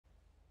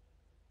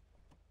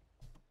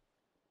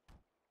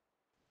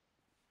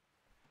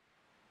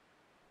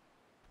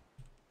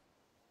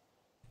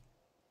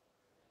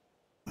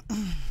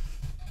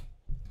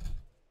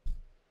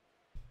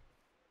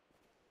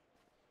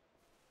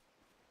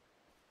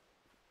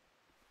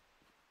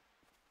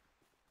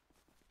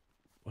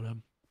What up?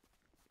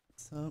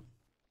 So,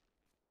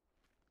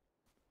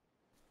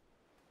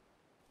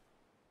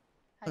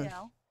 Hi, push,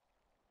 Al.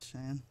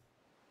 Shan.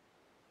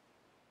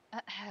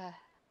 I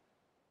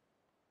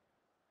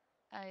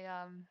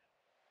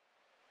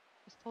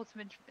was told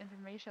some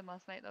information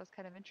last night that was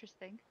kind of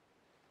interesting.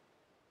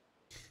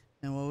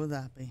 And what would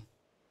that be?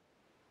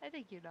 I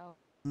think you know.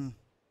 Hmm.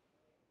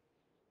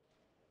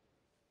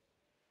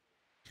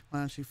 Why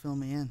don't you fill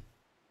me in?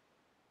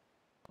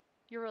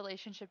 Your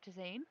relationship to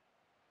Zane.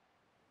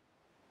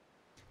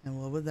 And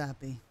what would that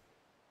be?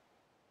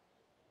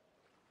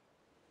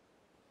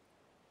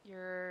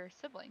 Your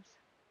siblings.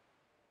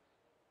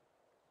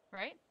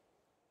 Right?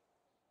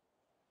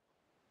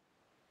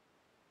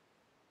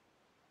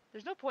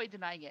 There's no point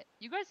denying it.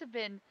 You guys have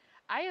been.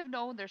 I have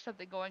known there's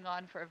something going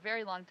on for a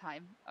very long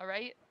time,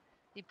 alright?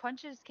 He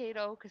punches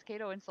Kato because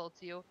Kato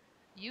insults you.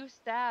 You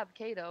stab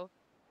Kato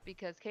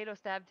because Kato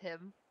stabbed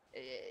him.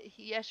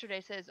 He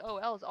yesterday says, "Oh,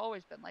 El's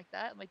always been like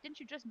that." I'm like, didn't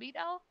you just meet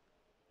El?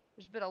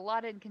 There's been a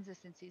lot of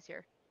inconsistencies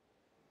here.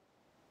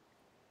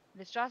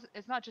 And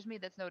it's not just me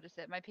that's noticed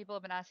it. My people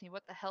have been asking me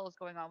what the hell is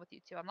going on with you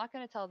two. I'm not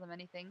going to tell them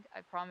anything.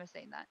 I promise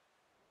saying that.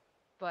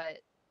 But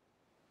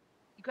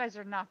you guys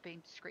are not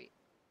being discreet.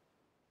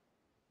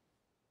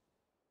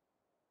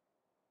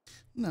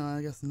 No,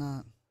 I guess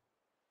not.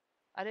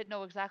 I didn't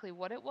know exactly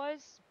what it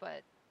was,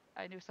 but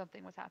I knew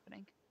something was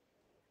happening.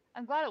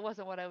 I'm glad it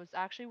wasn't what I was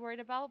actually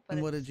worried about, but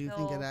And what it's did you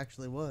think it still,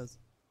 actually was?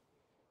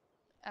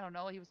 I don't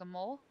know, he was a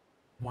mole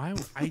Why?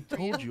 I for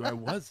told you. you I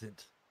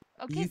wasn't.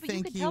 Okay, You but you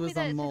think could he tell me was a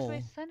that mole?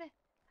 situation Sunday.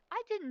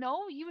 I didn't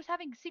know. He was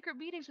having secret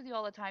meetings with you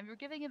all the time. You were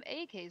giving him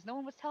AKs. No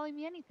one was telling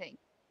me anything.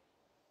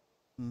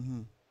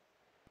 Mm-hmm.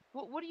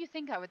 What do you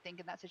think I would think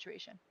in that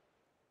situation?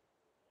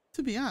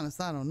 To be honest,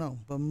 I don't know.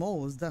 But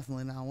mole is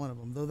definitely not one of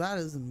them. Though that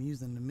is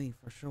amusing to me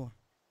for sure.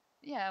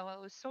 Yeah, well,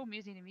 it was so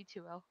amusing to me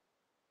too, El.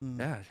 Mm.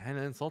 Yeah, kind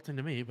of insulting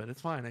to me, but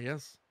it's fine, I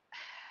guess.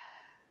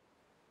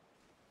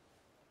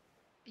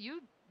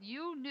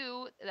 You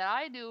knew that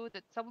I knew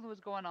that something was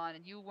going on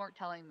and you weren't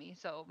telling me,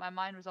 so my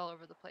mind was all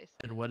over the place.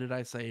 And what did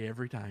I say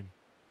every time?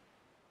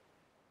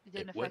 It It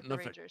didn't affect wouldn't the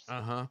affect. Rangers.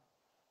 Uh-huh.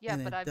 Yeah,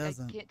 And but it I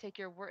doesn't. can't take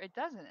your word. It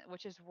doesn't,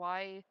 which is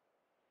why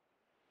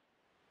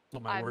So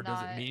my I'm word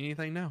doesn't not. mean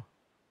anything now.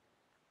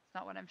 It's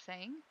not what I'm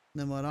saying.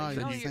 Then what But are You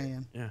you said know, you you.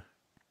 saying? Yeah.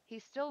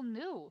 he's still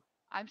new.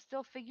 I'm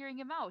still figuring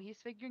him out. He's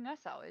figuring us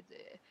out.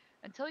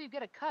 Until you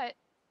get a cut,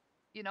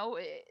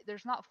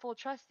 there's not full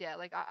trust yet.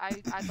 Like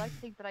I'd like to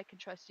think that I can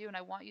trust you, and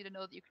I want you to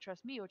know that you can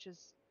trust me, which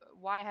is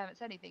why I haven't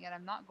said anything, and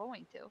I'm not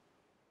going to.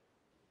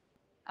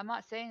 I'm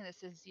not saying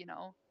this is,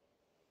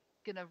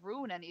 gonna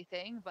ruin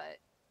anything, but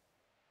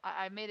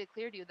I made it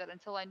clear to you that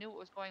until I knew what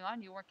was going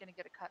on, you weren't gonna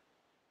get a cut.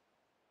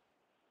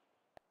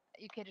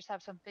 You can't just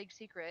have some big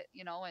secret,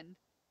 and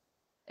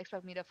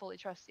expect me to fully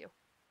trust you.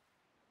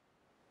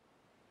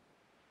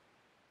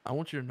 I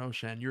want you to know,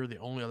 Shan, you're the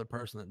only other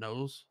person that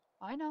knows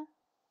I know.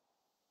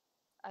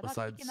 I'm not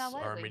taking that besides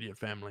our lightly. immediate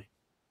family.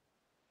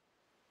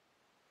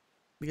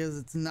 Because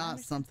it's I not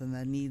understand. something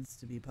that needs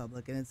to be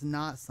public, and it's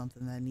not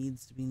something that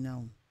needs to be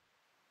known.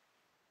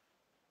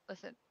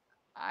 Listen,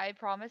 I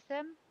promised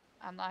him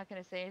I'm not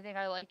gonna say anything.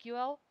 I like you,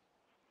 El,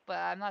 but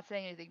I'm not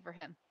saying anything for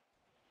him.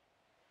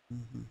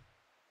 Mm-hmm.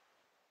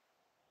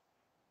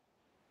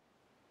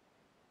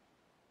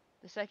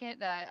 The second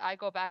that I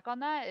go back on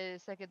that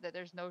is the second that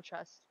there's no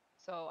trust.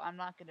 So I'm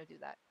not gonna do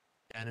that.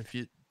 And if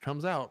it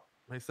comes out,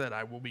 like I said,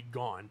 I will be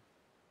gone.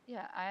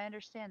 Yeah, I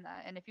understand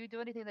that. And if you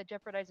do anything that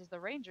jeopardizes the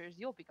Rangers,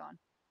 you'll be gone.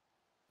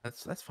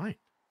 That's fine.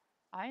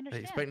 I I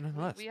understand. expect nothing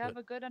We less. have But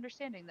a good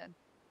understanding then.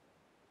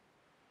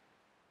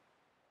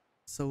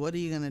 So what are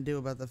you gonna do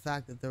about the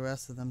fact that the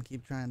rest of them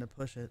keep trying to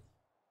push it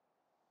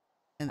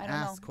and I don't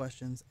know. ask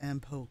questions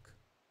and poke?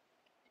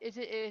 Is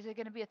it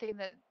gonna be a thing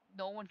that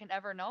no one can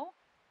ever know?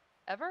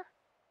 Ever?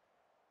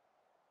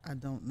 I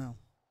don't know.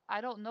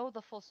 I don't know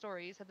the full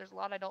story. You said there's a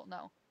lot I don't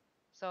know.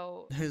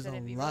 So he There's said a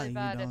it'd be lot really you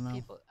bad if don't know.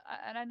 people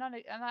and I'm not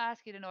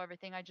asking you to know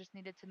everything. I just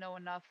needed to know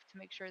enough to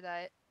make sure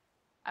that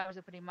I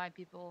wasn't putting my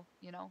people,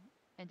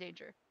 in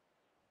danger.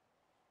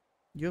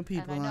 Your And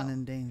people I aren't know.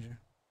 in danger.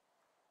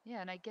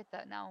 Yeah, and I get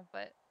that now,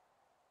 but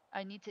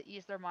I need to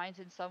ease their minds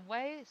in some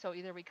way. So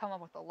either we come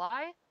up with a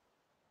lie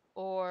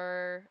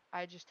or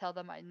I just tell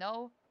them I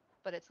know,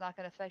 but it's not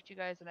going to affect you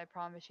guys, and I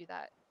promise you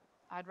that.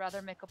 I'd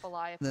rather make up a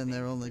lie if we're Then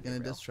they're being only completely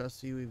gonna real.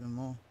 distrust you even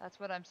more. That's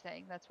what I'm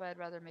saying. That's why I'd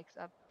rather make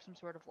up some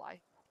sort of lie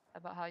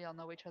about how y'all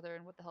know each other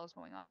and what the hell is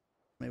going on.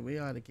 I mean, we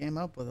already came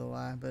up with a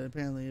lie, but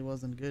apparently it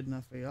wasn't good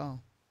enough for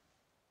y'all.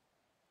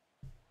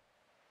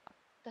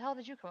 The hell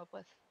did you come up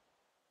with?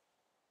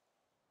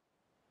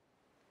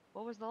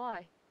 What was the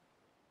lie?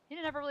 He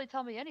didn't ever really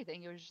tell me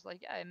anything. He was just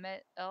like, yeah, I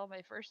met Elle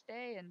my first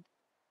day and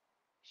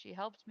she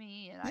helped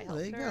me and I Yeah, there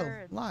helped you go.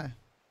 her. And Lie.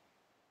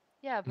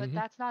 yeah, but mm-hmm.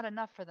 that's not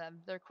enough for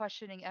them. They're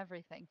questioning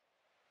everything.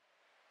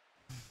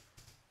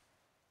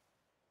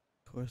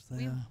 Of course they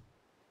We are.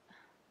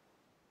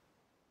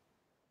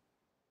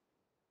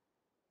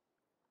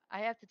 I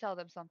have to tell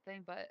them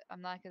something, but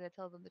I'm not going to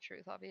tell them the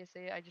truth.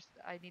 Obviously, I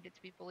need it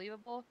to be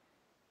believable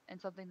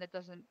and something that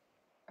doesn't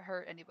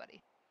hurt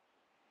anybody.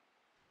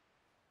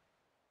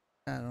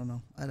 I don't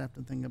know. I'd have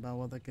to think about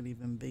what that could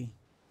even be.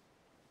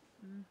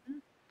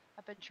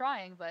 I've been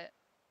trying, but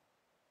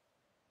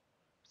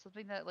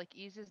something that like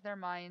eases their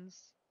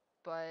minds,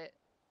 but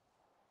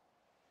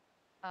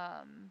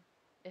um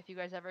if you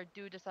guys ever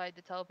do decide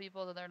to tell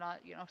people, then they're not,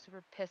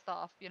 super pissed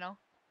off,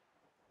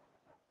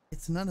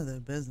 It's none of their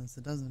business.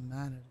 It doesn't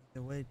matter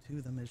either way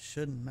to them. It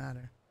shouldn't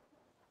matter.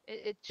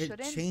 It It shouldn't,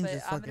 but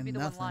changes I'm gonna be fucking the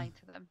one nothing. lying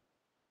to them.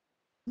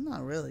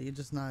 Not really. You're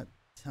just not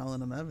telling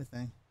them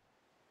everything.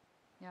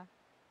 Yeah.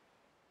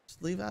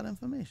 Just leave out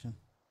information.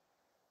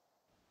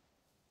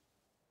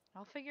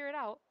 I'll figure it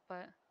out,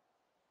 but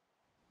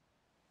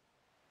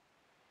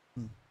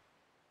Hmm.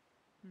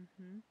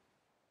 mhm.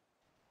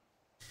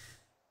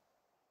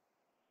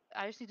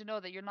 I just need to know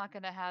that you're not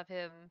gonna have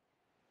him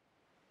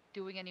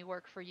doing any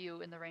work for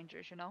you in the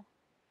Rangers. I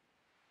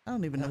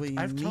don't even know what you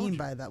I've told mean you.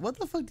 by that. What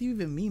the fuck do you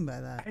even mean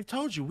by that? I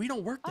told you we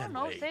don't work I don't that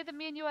know. way. Say that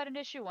me and you had an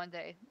issue one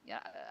day.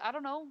 Yeah, I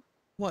don't know.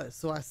 What?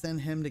 So I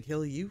send him to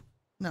kill you?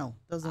 No,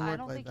 doesn't I work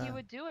don't like think he that.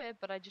 would do it,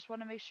 but I just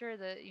want to make sure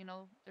that,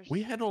 We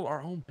there's. handle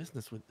our own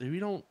business with. We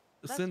don't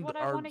That's send what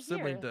I our want to hear.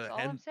 sibling That's to all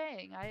I'm hand.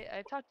 saying.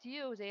 I've talked to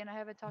you, Zane. I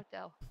haven't talked to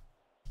Elle.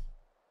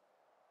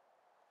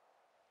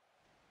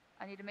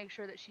 I need to make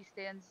sure that she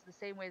stands the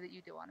same way that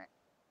you do on it.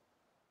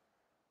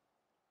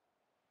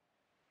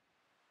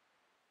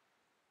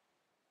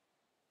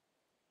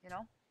 You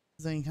know?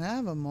 Zane, can I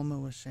have a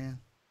moment with Shan?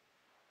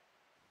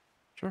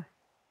 Sure.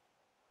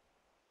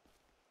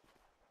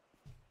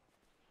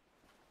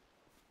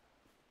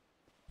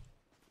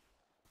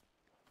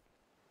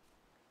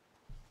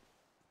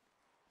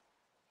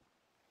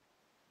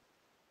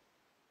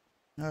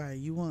 All right,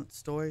 you want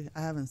story?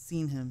 I haven't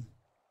seen him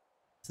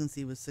since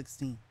he was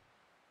 16.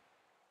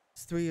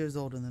 He's 3 years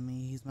older than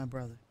me. He's my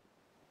brother.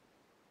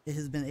 It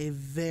has been a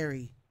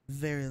very,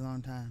 very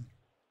long time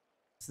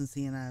since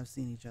he and I have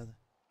seen each other.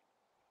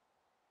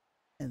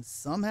 And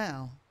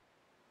somehow,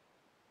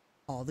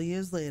 all the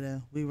years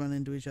later, we run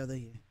into each other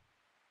here.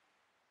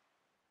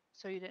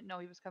 So you didn't know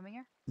he was coming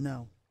here?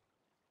 No.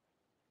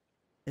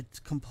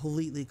 It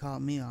completely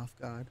caught me off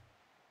guard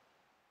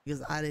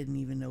because I didn't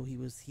even know he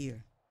was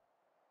here.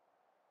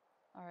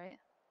 All right.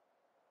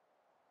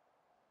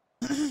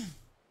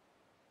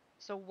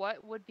 So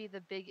what would be the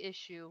big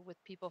issue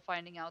with people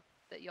finding out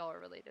that y'all are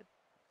related?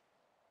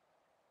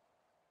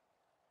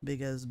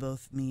 Because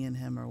both me and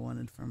him are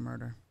wanted for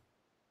murder.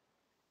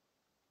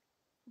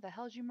 The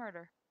hell'd you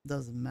murder?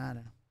 Doesn't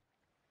matter.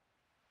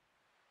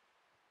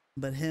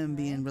 But him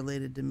being Right.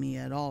 related to me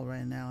at all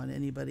right now, and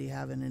anybody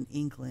having an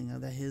inkling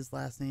of that his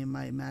last name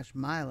might match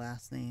my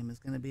last name, is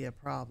going to be a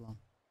problem.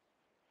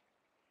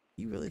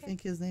 You really Okay.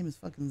 think his name is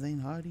fucking Zane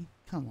Hardy?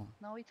 Come on.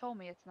 No, he told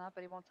me it's not,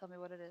 but he won't tell me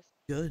what it is.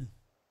 Good.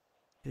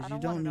 I Because you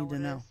don't want to don't know need to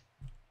what it know.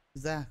 is.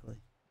 Exactly.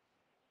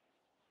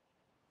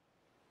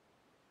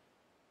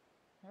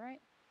 All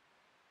right.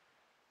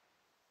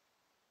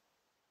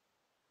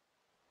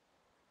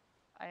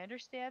 I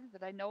understand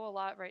that I know a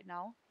lot right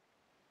now.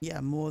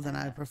 Yeah, more than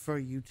I Uh, prefer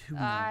you to know.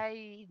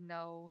 I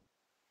know.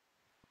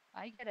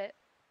 I get it.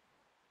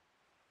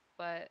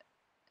 But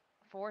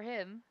for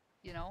him,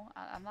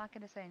 I'm not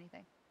going to say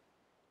anything.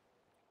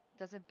 It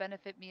doesn't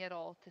benefit me at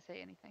all to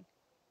say anything.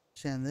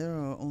 Shan, there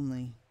are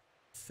only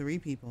 3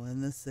 people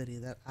in this city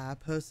that I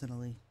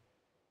personally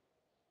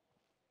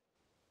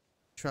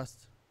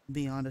trust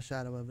beyond a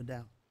shadow of a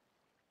doubt.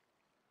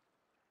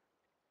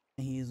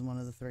 And he is one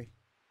of the 3.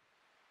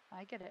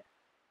 I get it.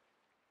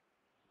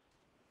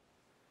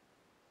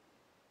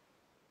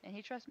 And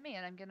he trusts me,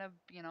 and I'm going to,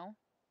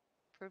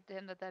 prove to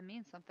him that that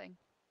means something.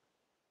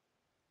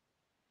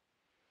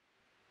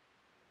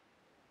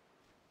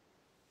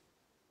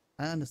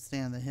 I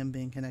understand that him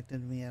being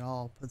connected to me at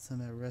all puts him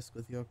at risk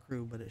with your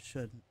crew, but it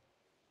shouldn't.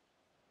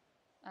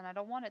 And I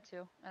don't want it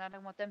to. And I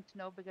don't want them to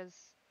know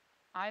because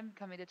I'm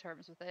coming to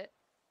terms with it.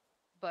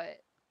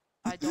 But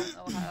I don't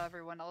know how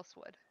everyone else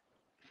would.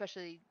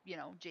 Especially,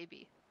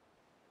 JB.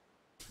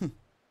 I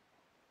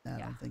Yeah.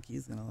 don't think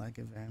he's gonna like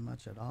it very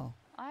much at all.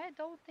 I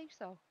don't think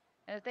so.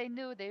 And if they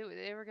knew,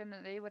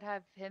 they would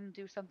have him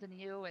do something to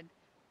you, and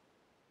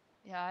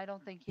yeah, I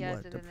don't think he has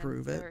What, it to in him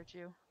prove to it? hurt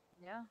you.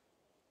 Yeah.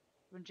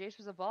 When Jace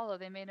was a baller,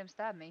 they made him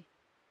stab me.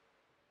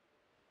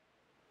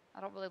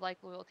 I don't really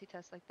like loyalty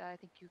tests like that. I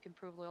think you can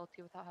prove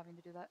loyalty without having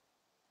to do that.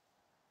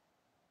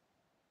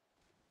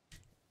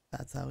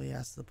 That's how he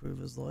has to prove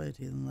his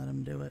loyalty, then let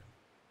him do it.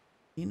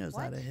 He knows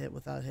how What? to hit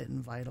without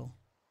hitting vital.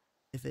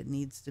 If it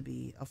needs to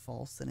be a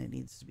false and it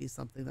needs to be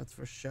something that's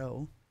for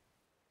show,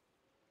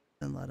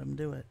 then let him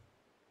do it.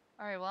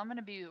 All right, well, I'm going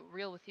to be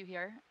real with you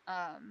here.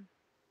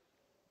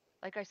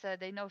 Like I said,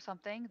 they know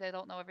something. They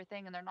don't know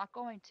everything, and they're not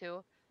going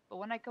to. But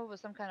when I come up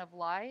with some kind of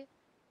lie,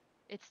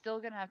 it's still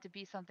going to have to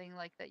be something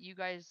like that you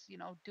guys,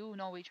 do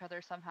know each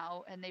other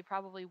somehow, and they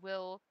probably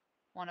will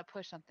want to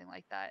push something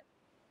like that.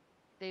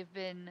 They've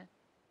been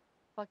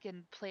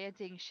fucking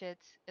planting shit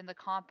in the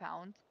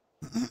compound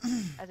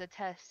as a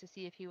test to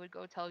see if he would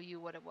go tell you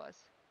what it was.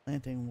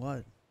 Planting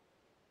what?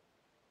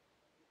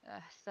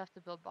 Stuff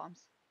to build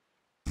bombs.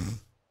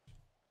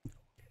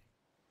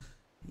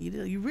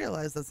 You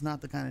realize that's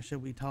not the kind of shit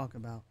we talk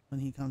about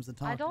when he comes to I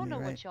talk to don't me, know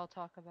right? what y'all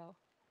talk about.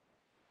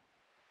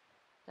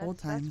 Old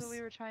That's what times.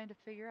 we were trying to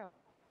figure out.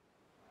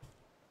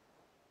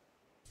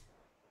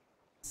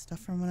 Stuff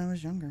from when I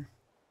was younger.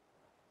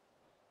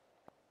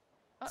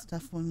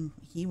 Stuff when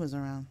he was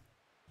around.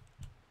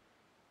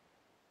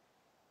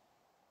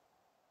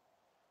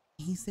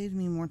 He saved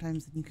me more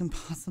times than you can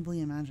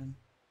possibly imagine.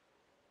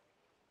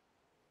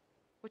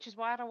 Which is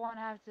why I don't want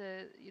to have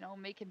to,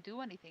 make him do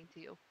anything to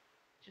you.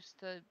 Just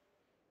to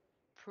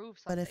prove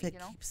But something, if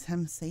it keeps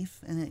him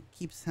safe and it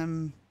keeps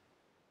him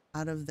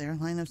out of their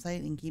line of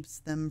sight and keeps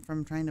them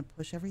from trying to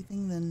push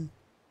everything, then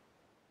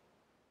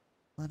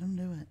let him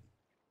do it.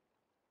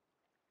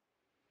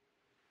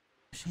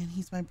 Shan,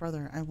 he's my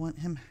brother. I want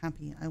him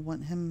happy. I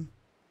want him...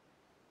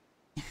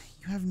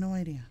 You have no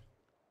idea.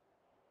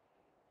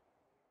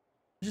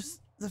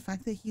 Just the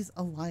fact that he's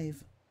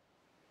alive.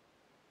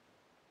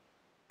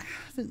 I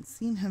haven't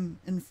seen him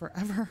in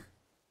forever.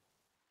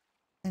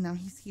 And now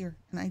he's here,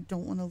 and I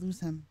don't want to lose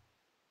him.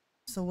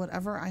 So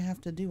whatever I have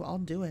to do, I'll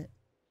do it.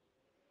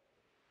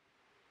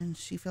 And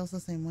she feels the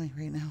same way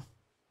right now.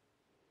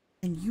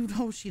 And you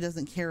know she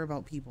doesn't care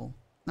about people.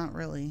 Not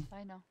really.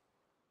 I know.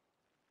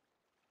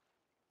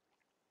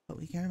 But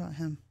we care about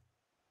him.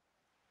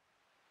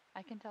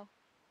 I can tell.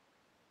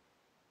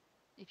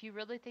 If you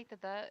really think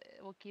that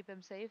will keep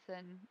him safe,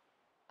 then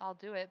I'll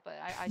do it. But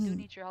I do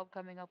need your help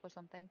coming up with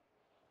something.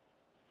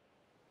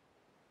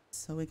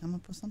 So we come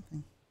up with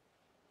something.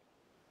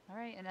 All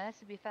right, and it has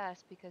to be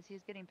fast because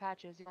he's getting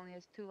patches. He only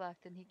has 2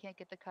 left, and he can't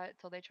get the cut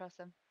till they trust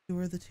him. Who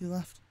are the 2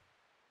 left?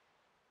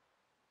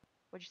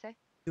 What'd you say?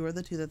 Who are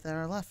the 2 that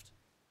are left?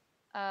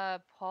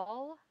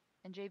 Paul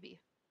and JB.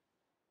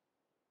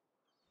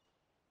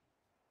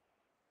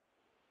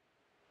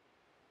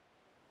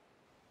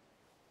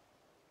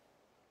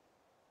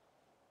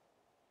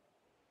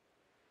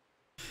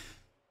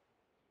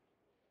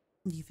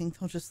 Do you think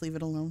they'll just leave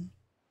it alone?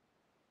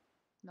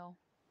 No.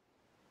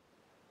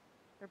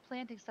 They're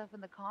planting stuff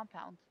in the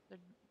compound. They're,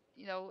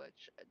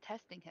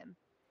 testing him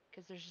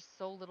because there's just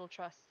so little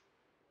trust.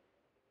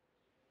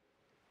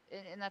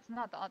 And that's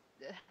not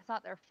it's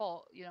not their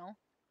fault,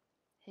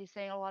 He's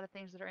saying a lot of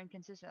things that are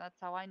inconsistent. That's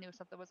how I knew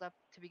something was up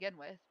to begin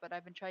with. But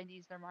I've been trying to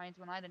ease their minds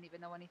when I didn't even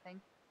know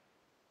anything.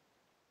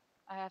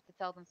 I have to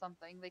tell them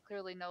something. They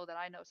clearly know that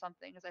I know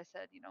something. As I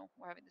said,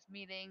 we're having this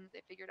meeting.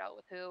 They figured out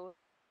with who.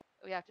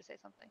 We have to say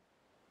something.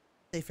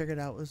 They figured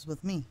out it was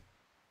with me.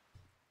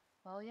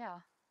 Well, yeah.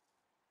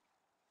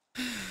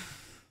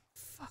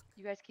 Fuck.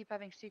 You guys keep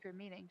having secret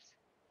meetings.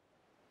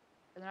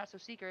 And they're not so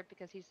secret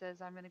because he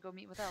says, I'm going to go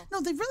meet with Elle. No,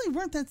 they really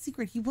weren't that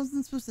secret. He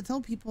wasn't supposed to tell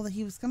people that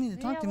he was coming to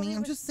talk to me.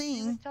 I'm just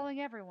saying. He was telling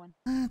everyone.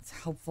 That's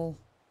helpful.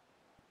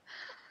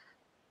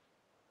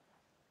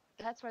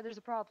 That's why there's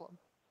a problem.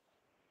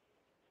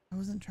 I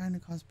wasn't trying to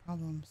cause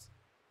problems.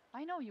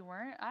 I know you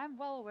weren't. I'm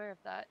well aware of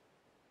that.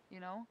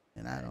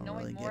 And I don't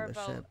really give a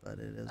shit, but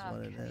it is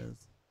what it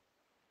is.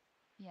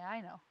 Yeah, I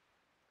know.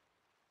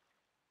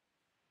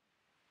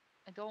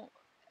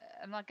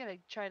 I'm not going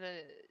to try to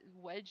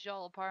wedge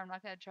y'all apart. I'm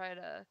not going to try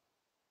to,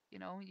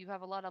 you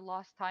have a lot of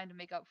lost time to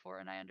make up for,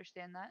 and I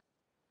understand that.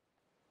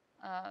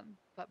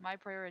 But my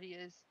priority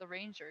is the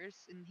Rangers,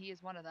 and he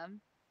is one of them.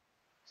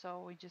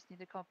 So we just need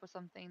to come up with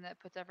something that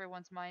puts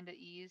everyone's mind at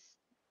ease,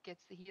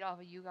 gets the heat off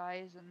of you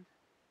guys, and,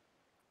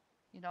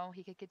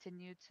 he could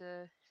continue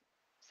to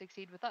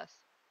succeed with us.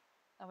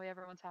 That way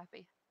everyone's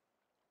happy.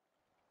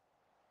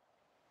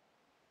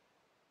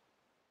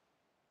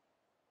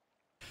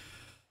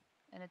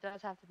 And it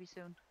does have to be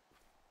soon.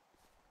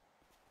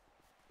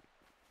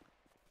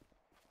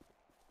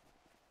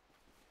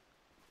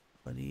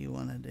 What do you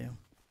want to do?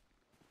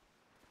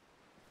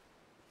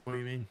 What do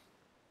you mean?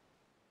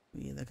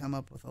 We either come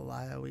up with a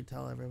lie or we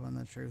tell everyone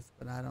the truth,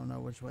 but I don't know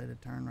which way to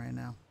turn right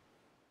now.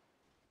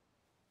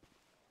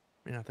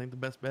 I mean, I think the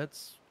best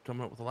bet's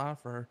coming up with a lie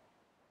for her.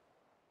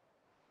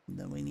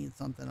 Then we need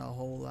something a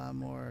whole lot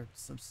more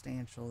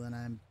substantial than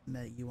I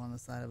met you on the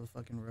side of a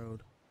fucking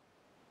road.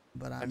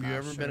 But I'm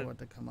not sure what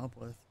to come up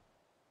with.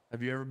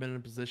 Have you ever been in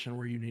a position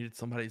where you needed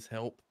somebody's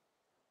help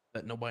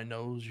that nobody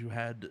knows you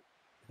had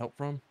help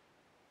from?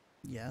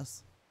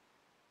 Yes.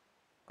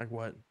 Like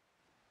what?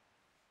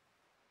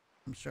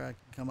 I'm sure I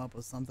can come up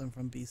with something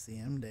from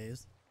BCM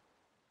days.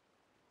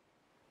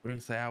 We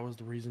can say I was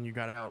the reason you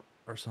got out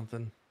or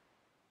something.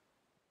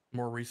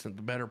 More recent,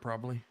 the better,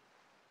 probably.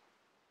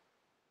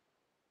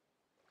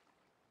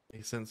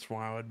 Makes sense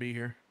why I would be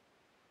here.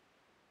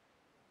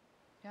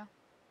 Yeah.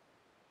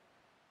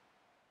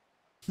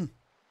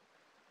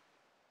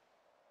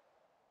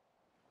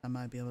 I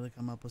might be able to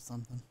come up with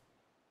something.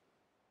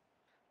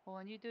 Well,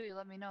 when you do, you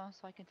let me know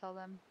so I can tell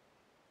them.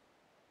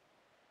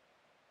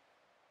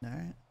 All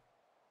right.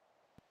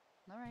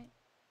 All right.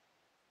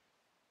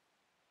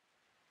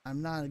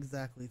 I'm not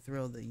exactly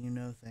thrilled that you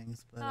know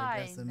things, but I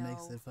guess it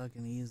makes it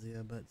fucking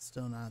easier, but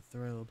still not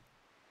thrilled.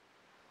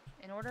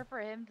 In order for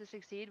him to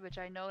succeed, which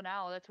I know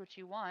now that's what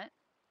you want,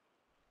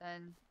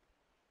 then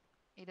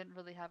he didn't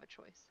really have a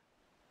choice.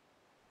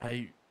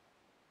 I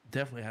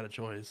definitely had a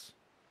choice.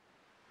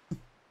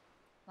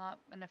 Not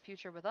in the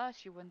future with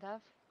us, you wouldn't have.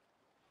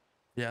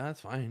 Yeah,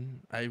 that's fine.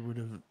 I would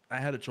have. I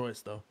had a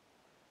choice though.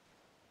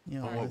 You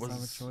on always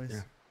have a choice.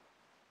 Yeah.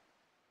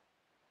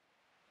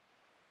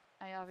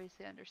 I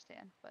obviously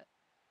understand, but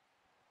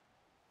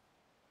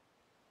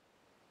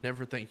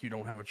Never think you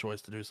don't have a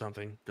choice to do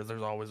something because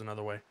there's always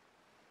another way.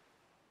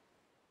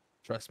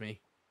 Trust me.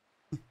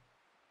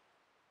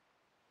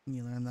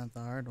 You learned that the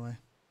hard way.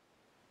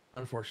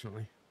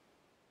 Unfortunately,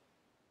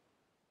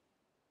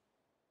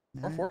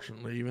 or Alright.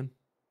 fortunately, even.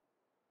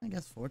 I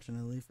guess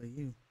fortunately for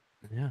you.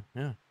 Yeah,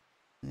 yeah.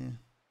 Yeah.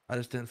 I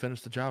just didn't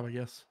finish the job, I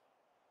guess.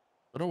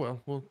 But oh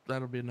well. Well,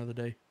 that'll be another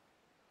day.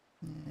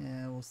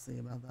 Yeah, we'll see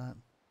about that.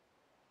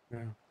 Yeah.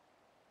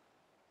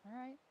 all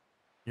right.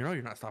 You know,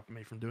 you're not stopping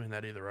me from doing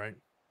that either, right?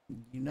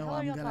 You know hell are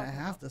I'm y'all gonna talking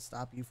have about? to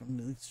stop you from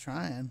at least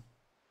trying.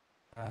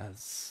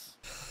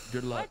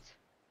 Good luck.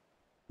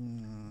 What?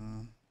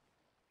 Mm.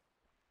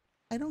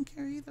 I don't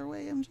care either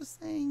way. I'm just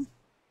saying.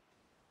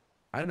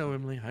 I know,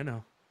 Emily. I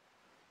know.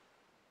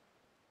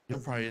 You'll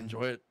Doesn't probably matter.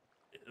 enjoy it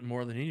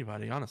more than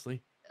anybody,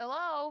 honestly.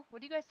 Hello?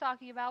 What are you guys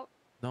talking about?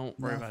 Don't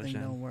worry about it, Nothing.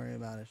 Shan. Don't worry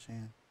about it,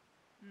 Shan.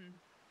 Hmm.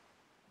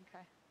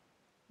 Okay.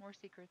 More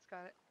secrets.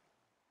 Got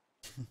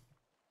it.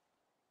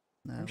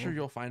 No, I'm sure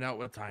you'll find out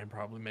with time,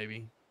 probably,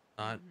 maybe.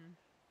 Not.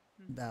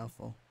 Mm-hmm.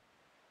 doubtful.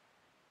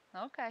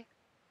 Okay.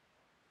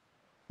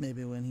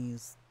 Maybe when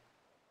he's.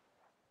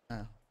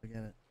 Oh,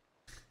 forget it.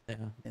 Yeah,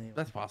 Anyway.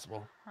 that's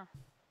possible.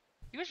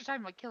 You guys are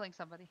talking about killing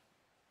somebody.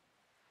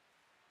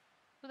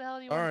 Who the hell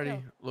do you want to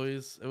Alrighty, kill?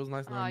 Louise. It was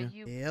nice knowing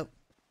you. You. Yep.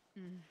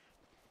 Mm.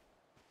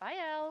 Bye,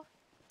 Elle.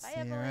 Bye, See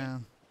you Emily.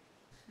 around.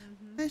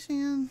 Mm-hmm. Bye,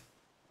 Shan.